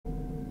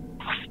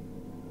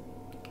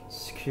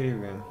Security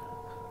room.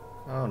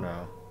 Oh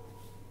no.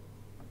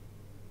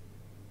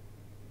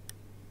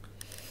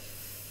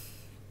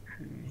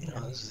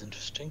 Oh, this is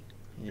interesting.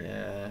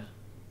 Yeah.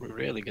 We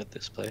rarely get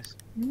this place.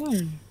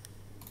 Very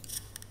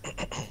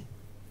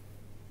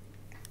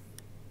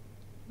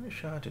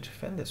sure how to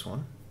defend this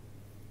one.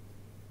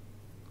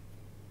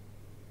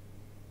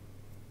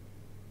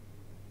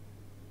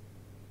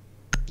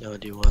 No,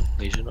 do you want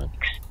Legion one?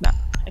 No,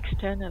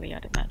 externally,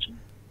 I'd imagine.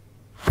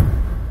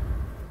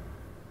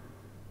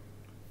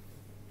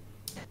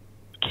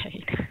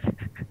 Cade.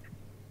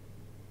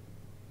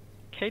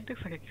 Cade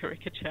looks like a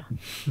caricature.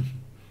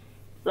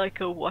 Like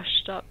a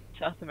washed up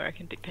South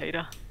American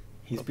dictator.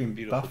 He's What been a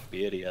beautiful buffed.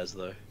 beard he has,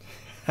 though.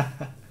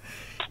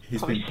 He's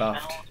Probably been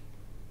buffed. smelled.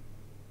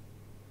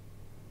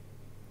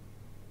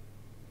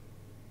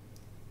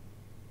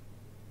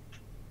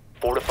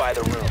 Fortify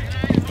the room.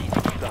 Keep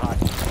the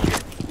hostage secure.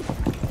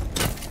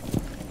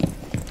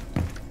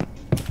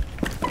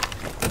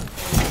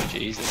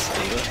 Jesus,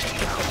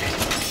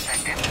 Steve.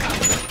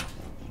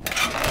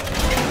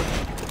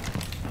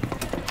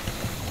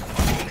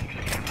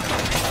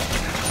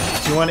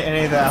 Do you want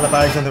any of the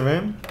alibis in the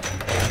room?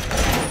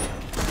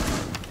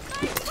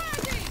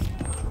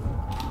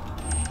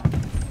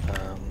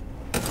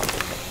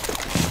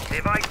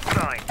 Device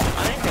signed.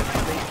 I think it's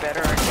probably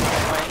better in the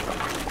hallway.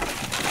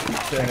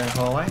 Better in the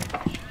hallway?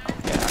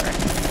 Yeah, I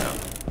reckon so.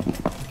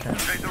 Okay.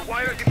 Tracer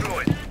wire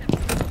deployed. 10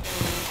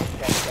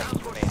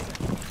 seconds remaining.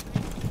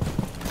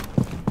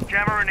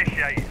 Jammer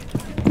initiated.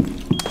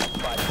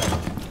 5 seconds.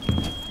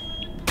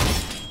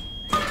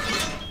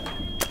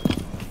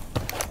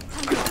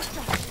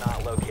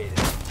 Not located.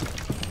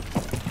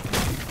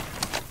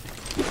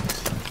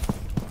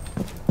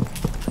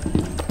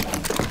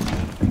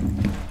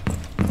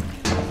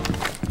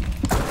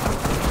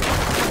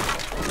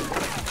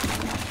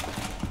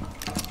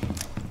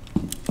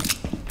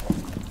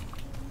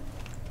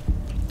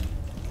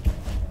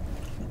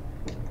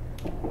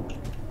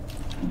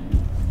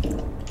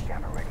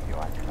 Jammer radio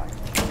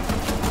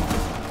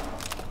activated.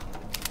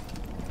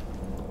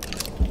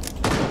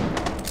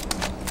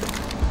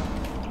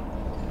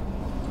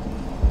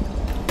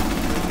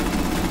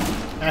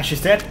 Ash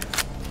is dead.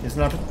 There's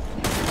another. You're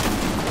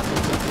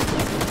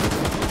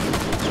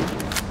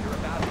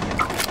about to get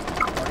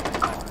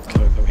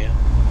Coming from here.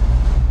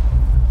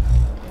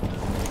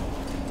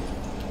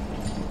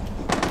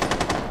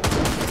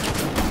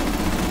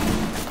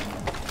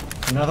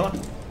 Another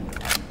one.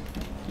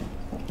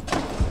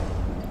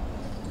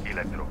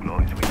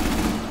 electroclaw switch.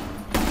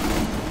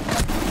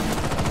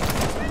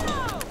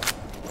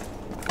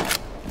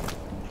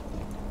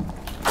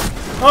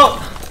 Oh!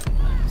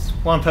 It's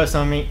one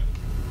person on me.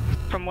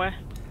 From where?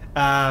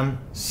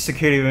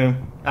 Security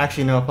room.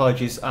 Actually, no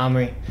apologies.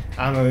 Armory.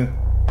 Armory.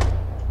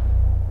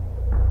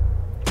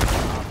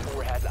 Op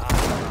 4 has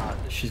eyes on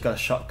hostage. She's got a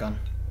shotgun.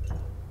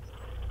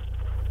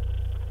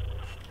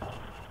 Oh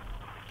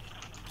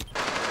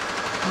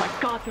my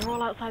god, they're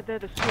all outside there.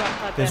 There's two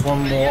outside There's there.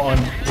 one more on.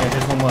 Yeah,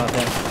 there's one more out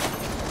there.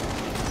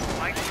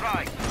 Nice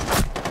try.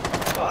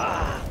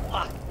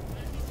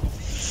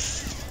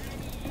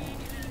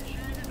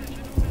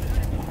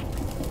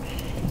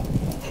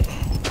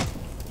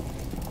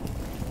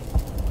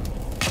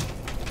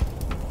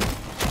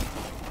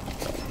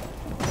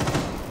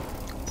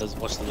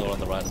 Watch the door on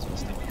the right as well,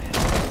 Steve.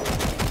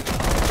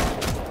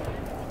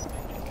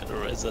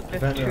 Gonna raise it.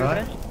 There's Vent two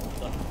right. there.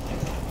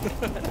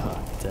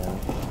 Damn.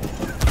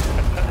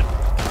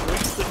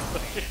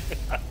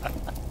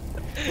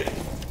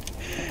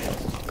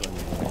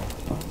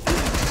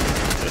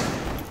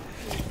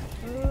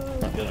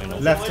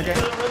 Left again.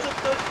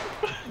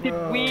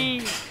 Did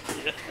we?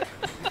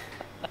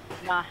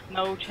 Nah,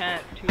 no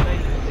chance. Too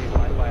late.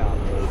 Stabilized by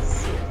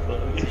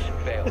op. Mission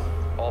failed.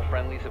 All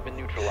friendlies have been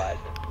neutralized.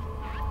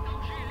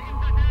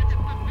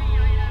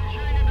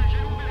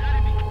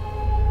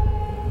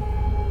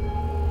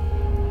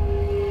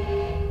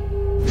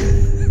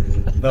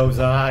 Those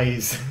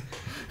eyes.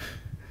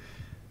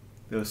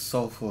 Those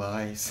soulful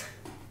eyes.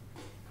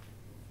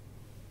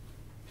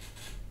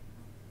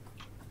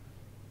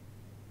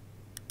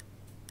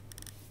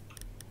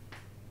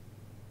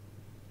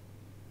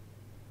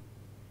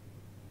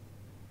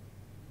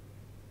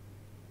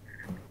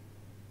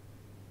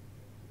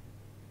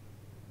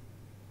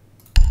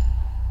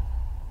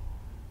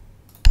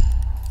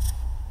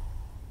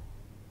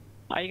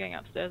 Are you going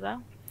upstairs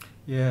now?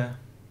 Yeah.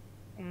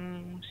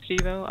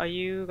 Steve-O, are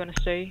you gonna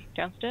stay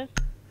downstairs?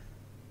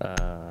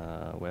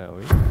 Where are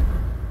we?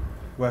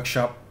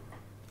 Workshop.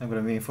 I'm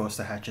gonna reinforce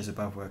the hatches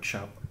above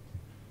workshop.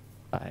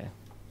 Bye.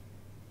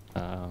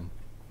 I'll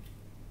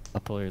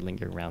probably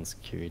linger around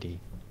security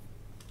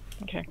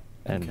Okay.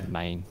 and Okay.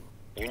 main.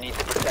 You need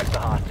to protect the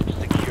hostage.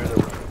 Secure the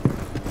room.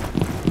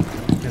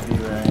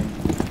 WA.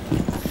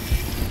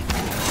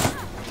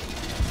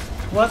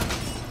 What?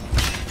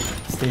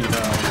 Steve,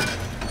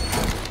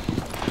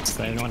 Does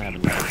anyone have a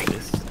note for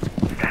this?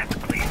 That's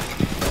clear.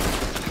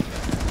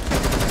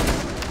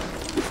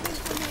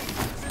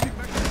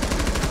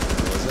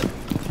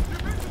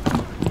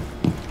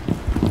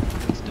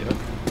 Let's do it.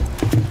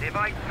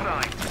 Device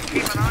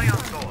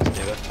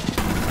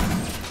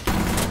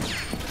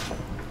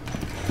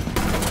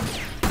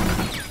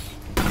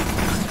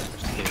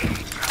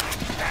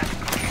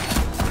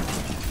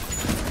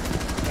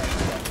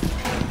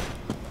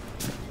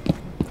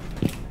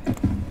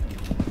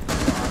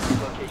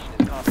Location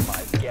is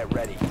compromised. Get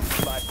ready.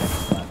 5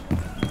 seconds left.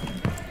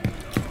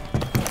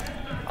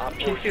 Op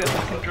Can you see the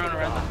fucking drone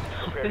around that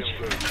Prepare to bitch?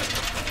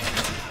 engage.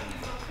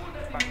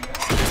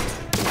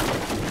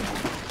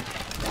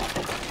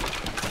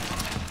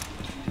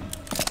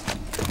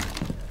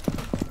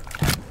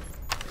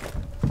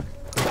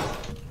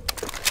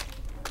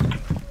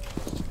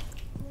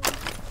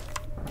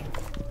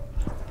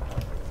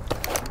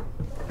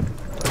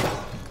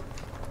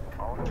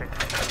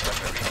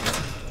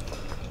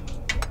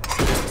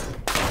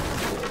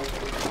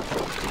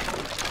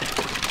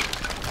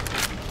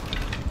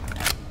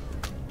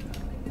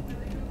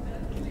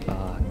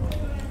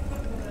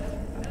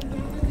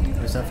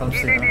 Where's that from,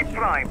 Steve?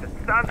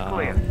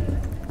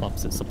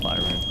 Opposite supply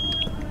room.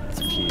 It's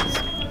a fuse.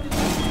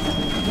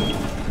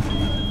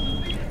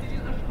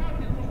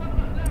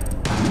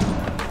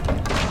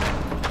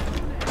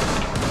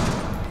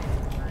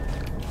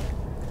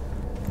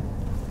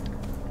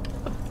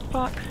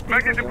 Fuck.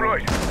 Magnet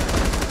deployed.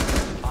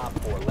 Op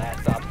 4,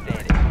 last stop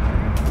standing.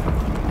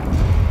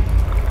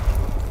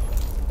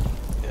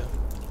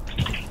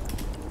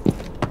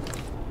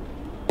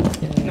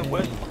 The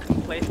worst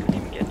fucking place can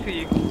even get to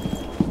you.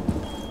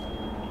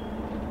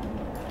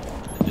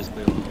 Just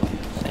move.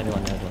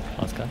 Anyone know the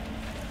Oscar?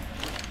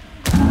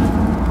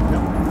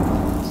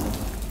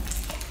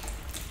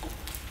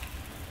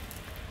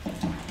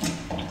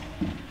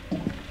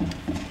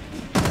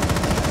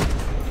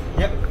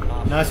 Yep.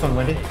 Nice one,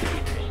 Wendy.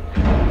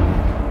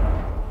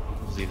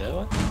 Was he there?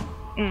 One?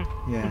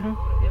 Yeah.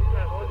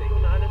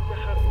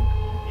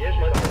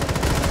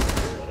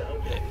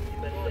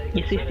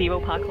 You see Steve-O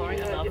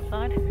parkouring on the other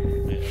side?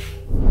 Yeah.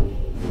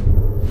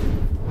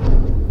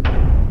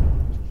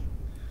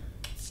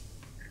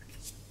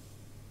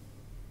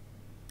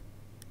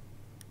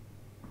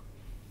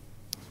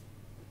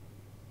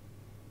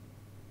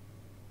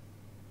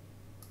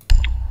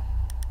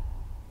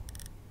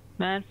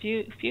 Man,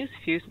 Fuse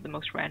is the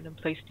most random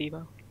place,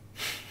 Steve-O.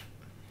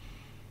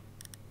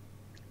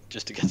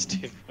 Just against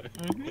him.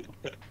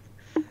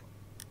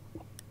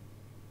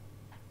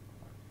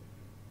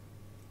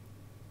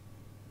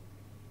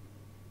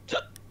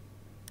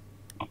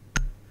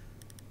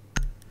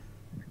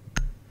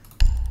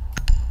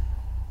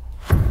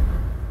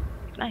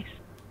 Nice.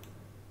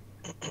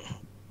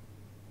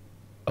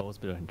 I was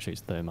going to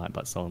choose thermite,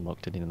 but someone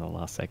locked it in the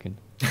last second.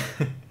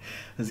 I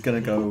was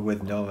gonna go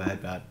with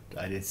Nomad, but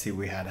I did see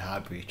we had a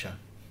hard breacher.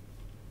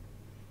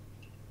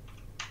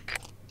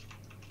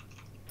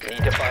 Need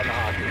to find the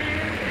hostage.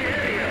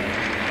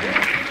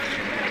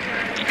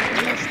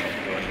 That's not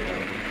going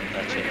well.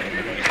 That's it.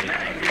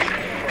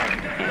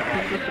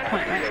 What's the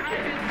point, right?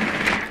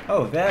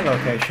 Oh, their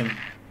location.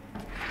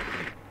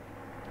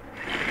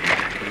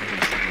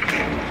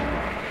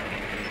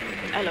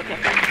 I look at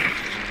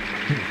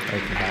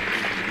Open hatch.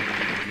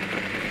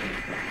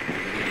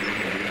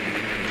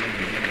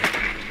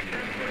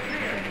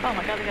 Oh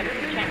my god, they got a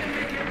tank.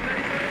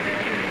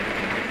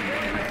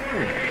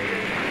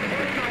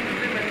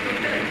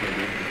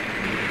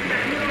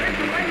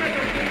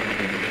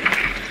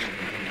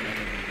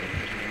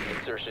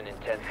 Insertion in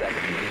 10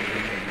 seconds.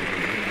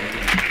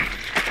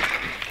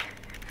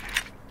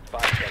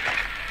 5 seconds.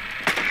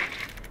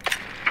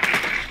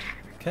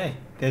 Okay,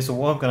 there's a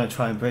wall I'm gonna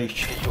try and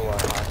breach. Visual our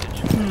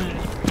hostage.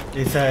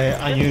 It's a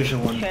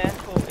unusual one.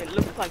 Careful, it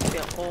looks like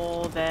they're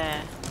all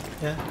there.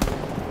 Yeah,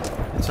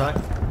 that's right.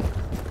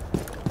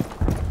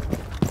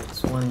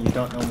 It's one you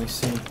don't normally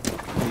see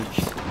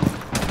breached.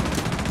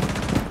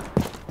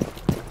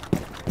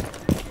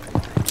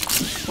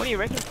 What do you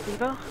reckon,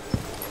 Steve-O?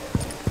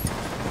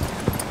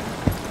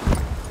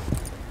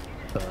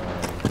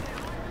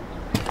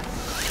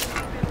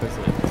 Was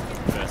it the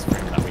first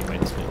room that we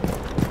went to?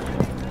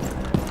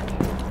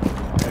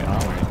 Where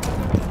are we?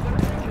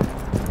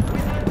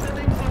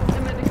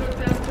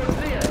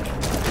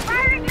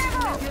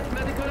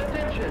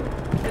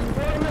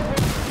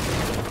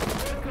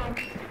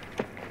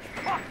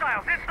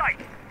 Hostiles in sight.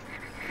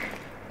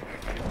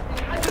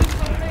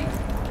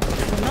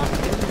 There's not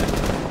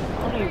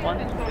only one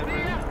in the room.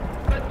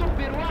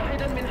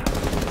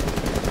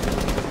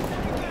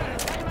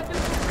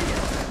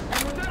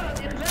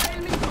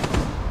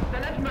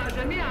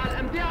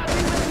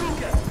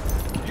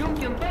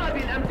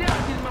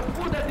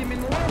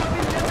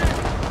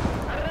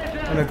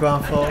 On the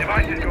ground floor.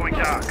 Device is going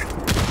dark.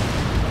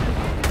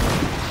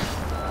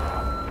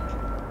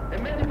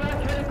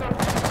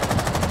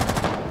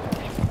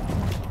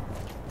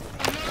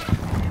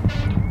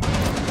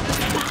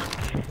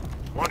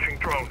 Launching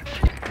drone.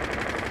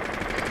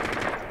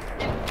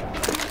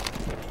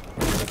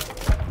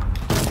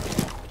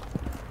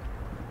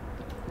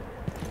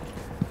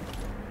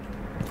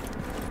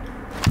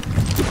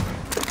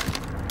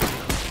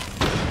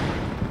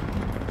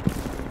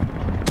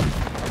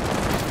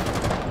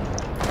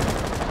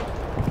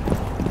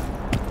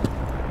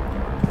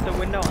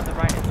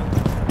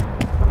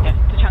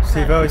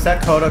 Steve-O, is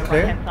that corridor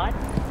clear? Right-hand side.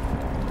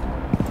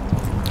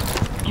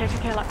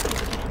 Okay, like, okay.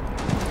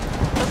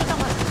 Doesn't know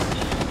what.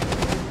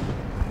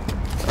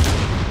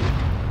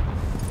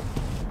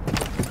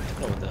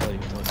 Oh, what the hell are you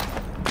doing?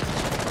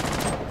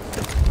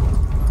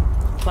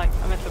 It's like,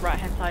 I'm at the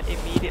right-hand side,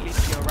 immediately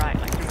to your right,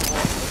 like through the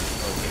wall.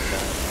 Oh, good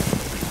God.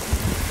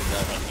 Good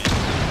God on me.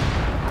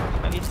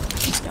 No,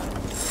 he's done.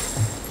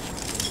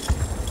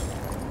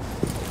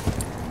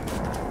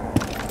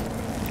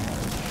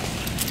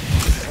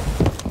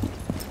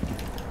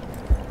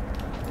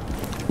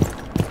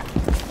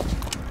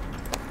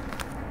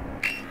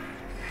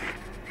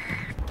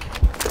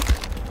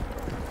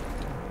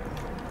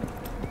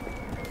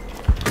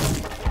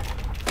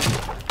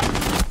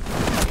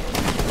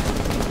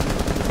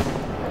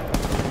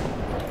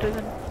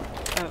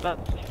 Oh,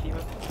 that's just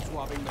Steven.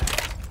 Swapping back.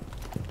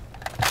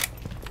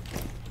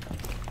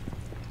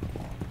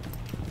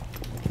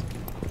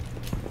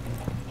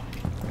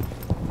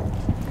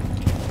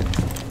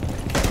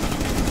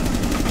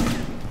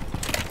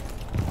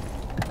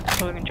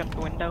 So we can jump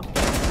the window.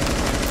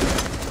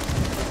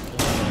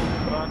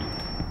 God.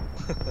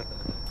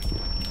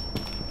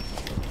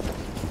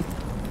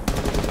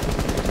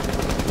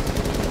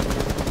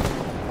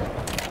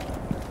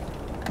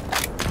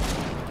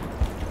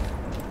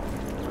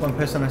 One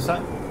person on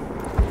site.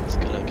 It's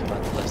gonna come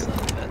out the left side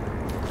of the bed.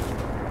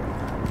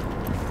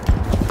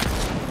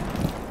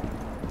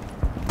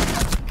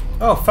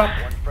 Oh fuck!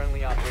 One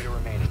friendly operator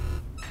remaining.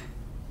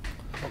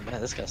 Oh man,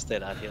 this guy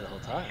stayed out here the whole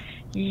time.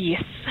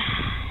 Yes.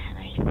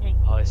 I think.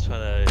 Oh, he's trying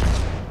to.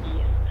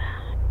 Yes.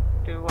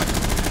 Do what?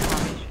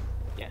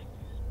 Yes.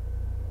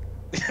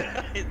 10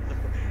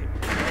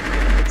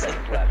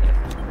 seconds left.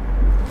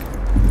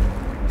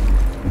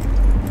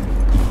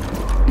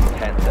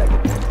 10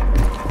 seconds.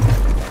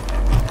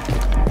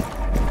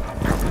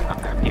 I'm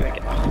not gonna do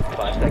it.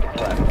 5 seconds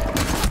left.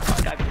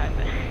 Guy behind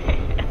me. We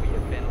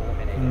have been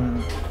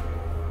eliminated.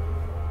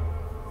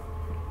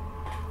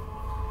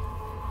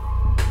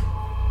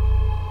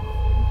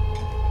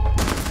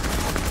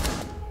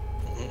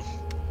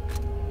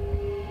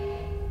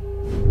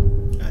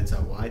 That's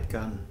a wide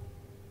gun.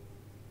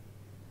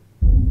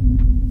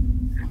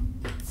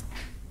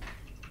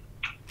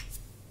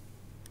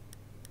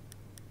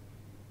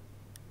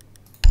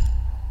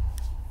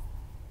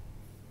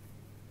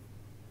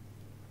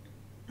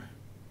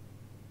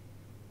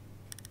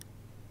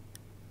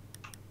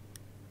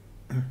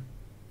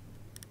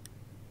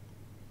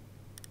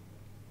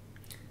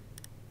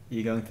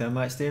 You going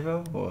thermite,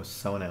 Steve-O, or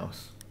someone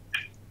else?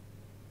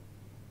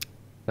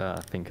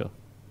 Thinker.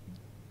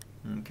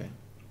 Okay.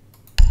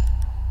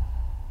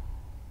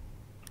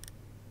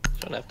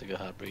 Don't have to go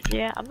hard breach.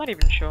 Yeah, I'm not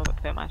even sure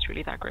that Thermite's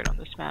really that great on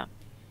this map.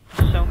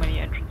 There's so many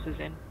entrances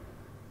in.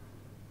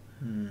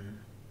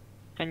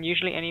 And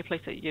usually any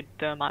place that you'd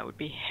Thermite would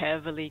be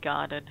heavily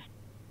guarded.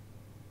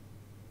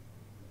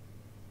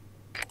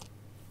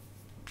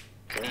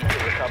 Need to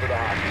recover the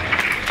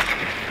hostage.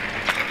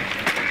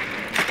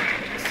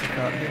 Stick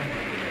out here.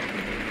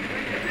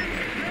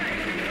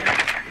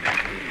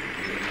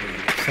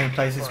 Same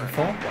place as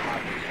before? The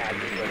hostage has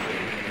been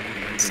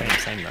located.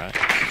 Same, right?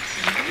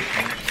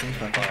 Seems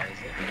like it.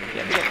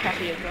 Yeah, we got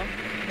Cappy as well.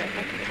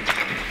 Careful.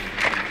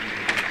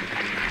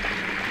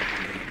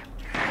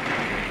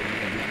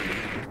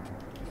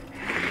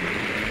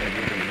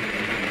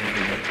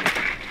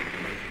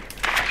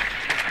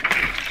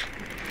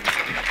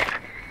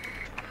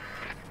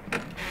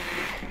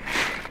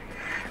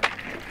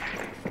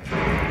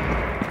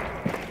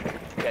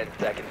 10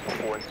 seconds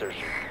before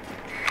insertion.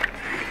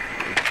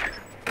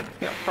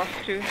 We got Frost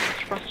too.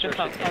 Frost just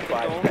outside the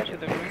door to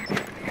the room.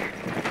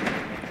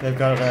 They've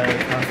got a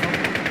castle.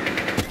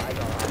 Eyes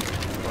on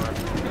hostage confirmed.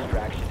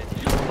 Distraction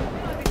initiated.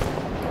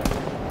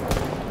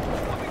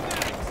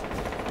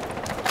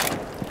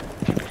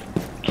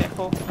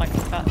 Careful, like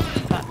that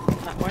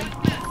way.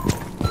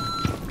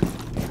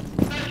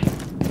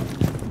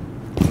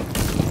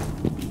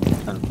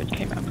 It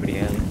came out pretty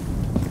early.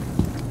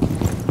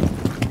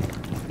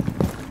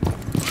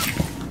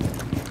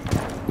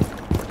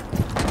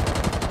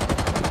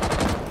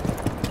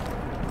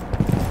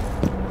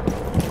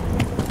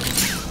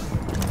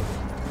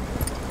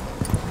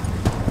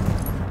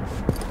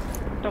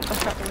 Don't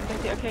bust out the window.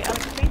 Is it okay,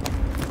 Alex,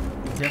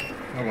 please? Yep,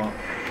 I won't.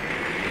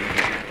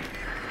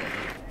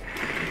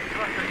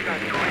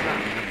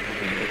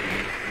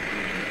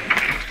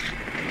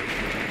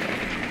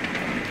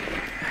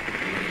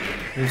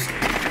 There's,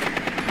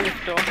 This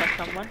door has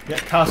someone. yeah,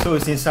 castle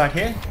is inside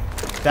here.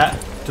 That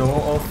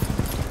door of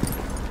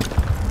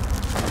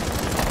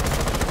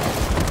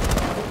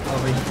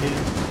over here.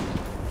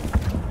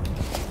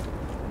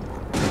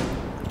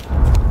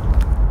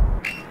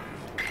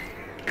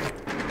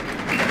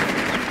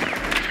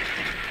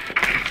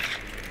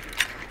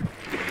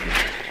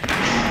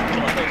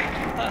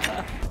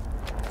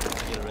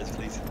 Get a res,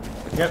 please.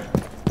 Yep,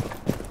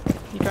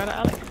 You got it,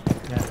 Alex?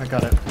 yeah, I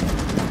got it.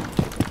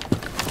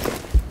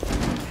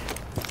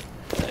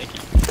 Thank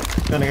you.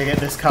 Gonna go get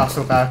this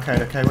castle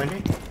barcode, okay,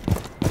 Wendy?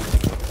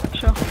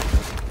 Sure.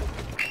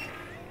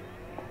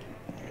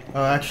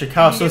 Oh, actually,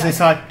 Castle's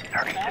inside.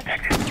 Target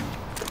detected.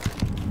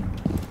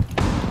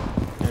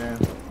 Yeah.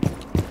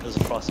 There's a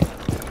frostman.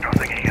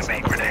 Tossing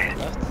EMP grenade.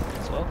 Left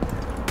as well.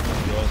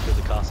 Going through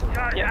the castle.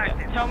 Target Yeah,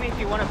 active. tell me if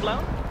you want it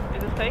blown.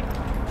 Is it safe?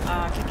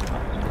 Kick you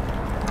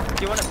off.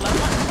 Do you want it blown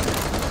one?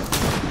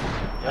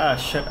 Ah,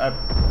 shit.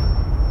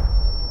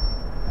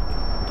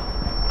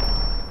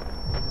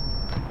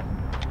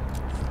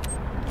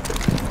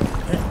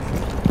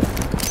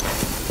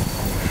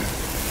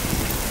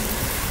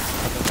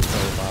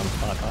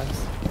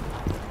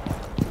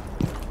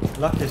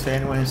 Luck, is there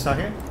anyone inside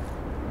here?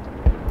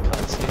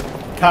 Can't see.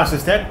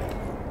 Castle's dead.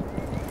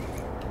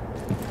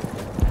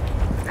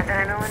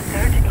 Adrenaline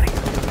surgically.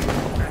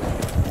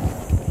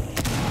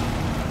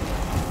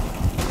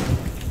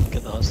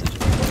 Get the hostage.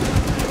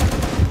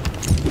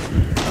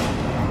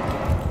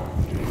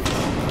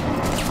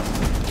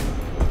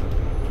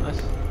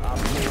 Nice.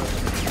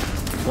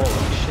 Whoa,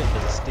 shit,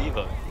 there's a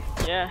Steve-O.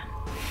 Yeah.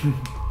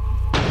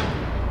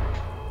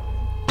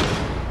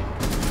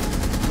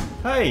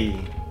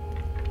 Hey.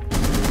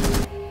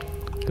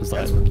 He was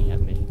like looking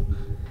at me.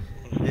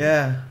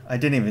 Yeah, I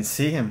didn't even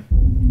see him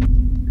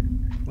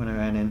when I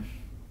ran in.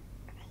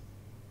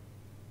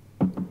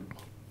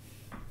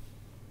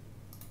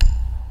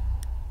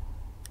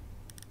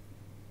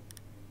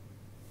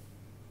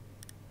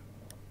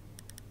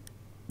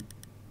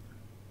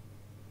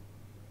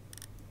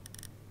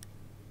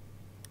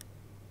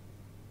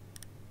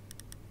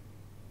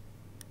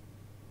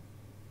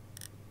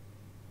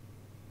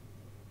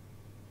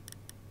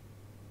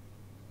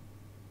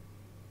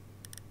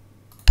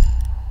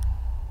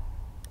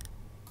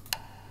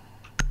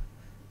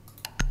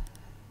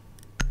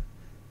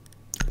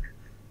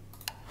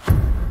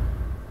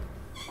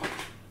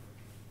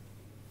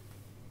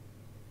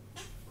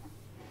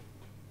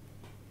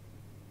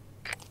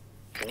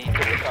 Need to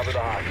recover the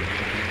hostage.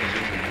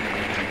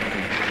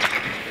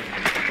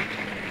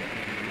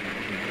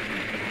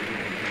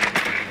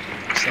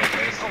 So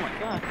close. Oh my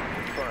god.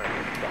 Confirmed.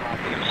 The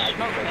hostage has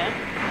Smoke, been man.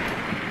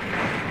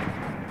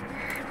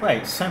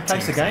 Wait, same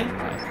place again?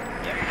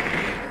 Yep.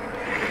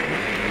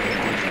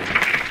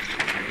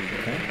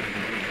 Okay.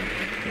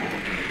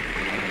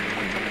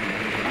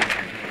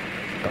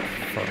 Got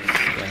frost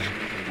there.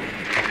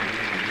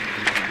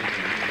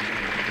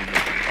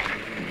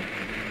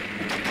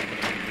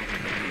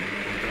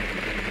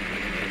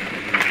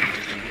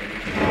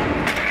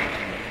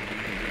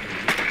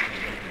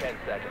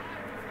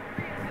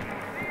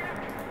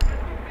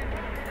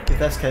 If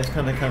that's the case,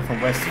 can they come from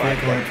west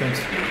vehicle entrance?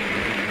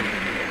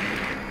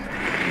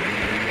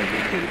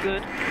 Pretty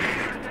good.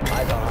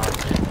 Eyes on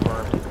hostage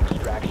confirmed.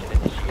 Extraction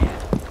initiated.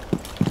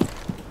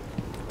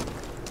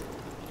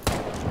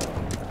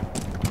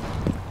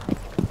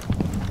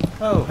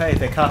 Oh, hey,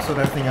 they castled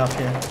everything up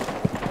here.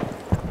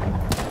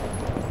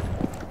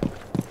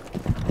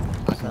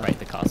 I can break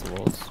the castle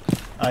walls.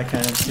 I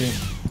can too.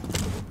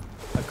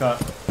 I've got.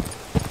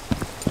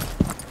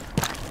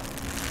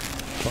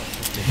 Frost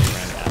is sniffing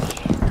around Ash.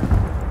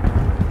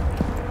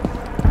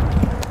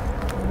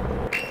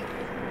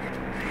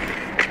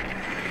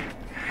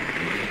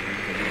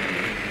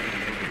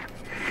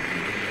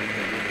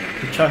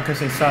 The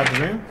chunkers inside the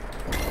room.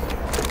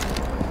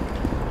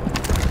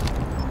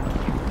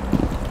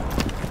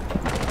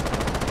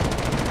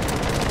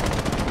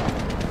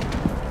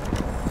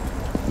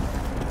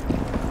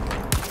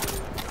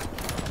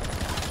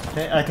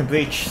 Okay, I can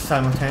breach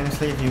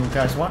simultaneously if you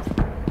guys want.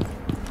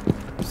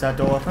 Is that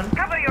door open?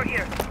 Cover your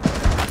ears.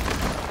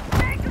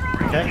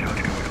 Okay.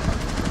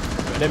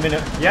 Let me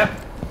know. Yep.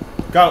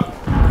 Go.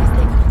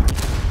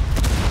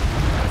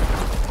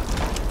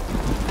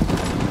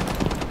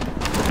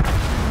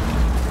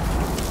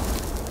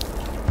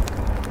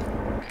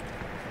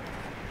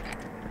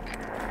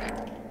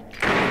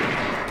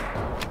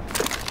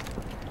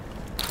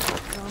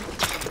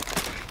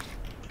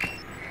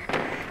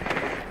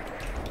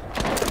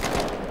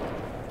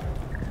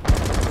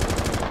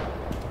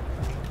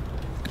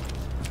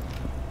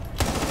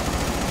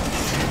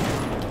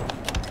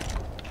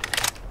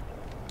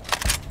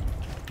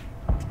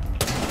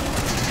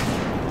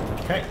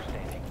 Okay.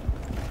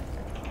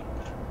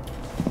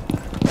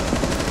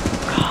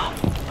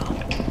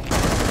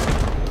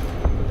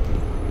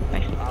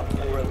 Op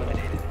 4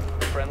 eliminated.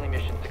 Friendly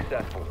mission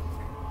successful.